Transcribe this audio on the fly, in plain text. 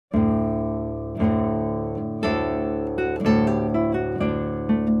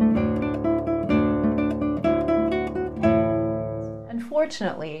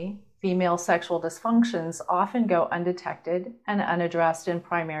Unfortunately, female sexual dysfunctions often go undetected and unaddressed in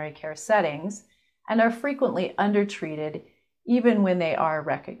primary care settings and are frequently undertreated even when they are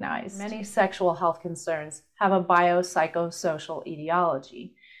recognized. Many sexual health concerns have a biopsychosocial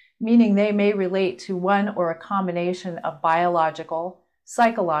etiology, meaning they may relate to one or a combination of biological,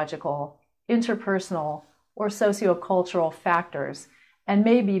 psychological, interpersonal, or sociocultural factors and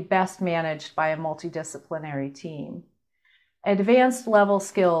may be best managed by a multidisciplinary team. Advanced level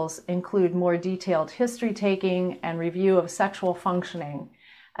skills include more detailed history taking and review of sexual functioning,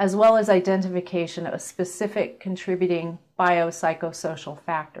 as well as identification of specific contributing biopsychosocial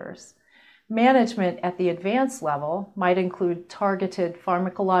factors. Management at the advanced level might include targeted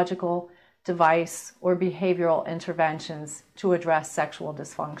pharmacological, device, or behavioral interventions to address sexual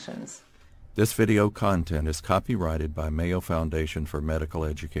dysfunctions. This video content is copyrighted by Mayo Foundation for Medical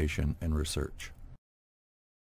Education and Research.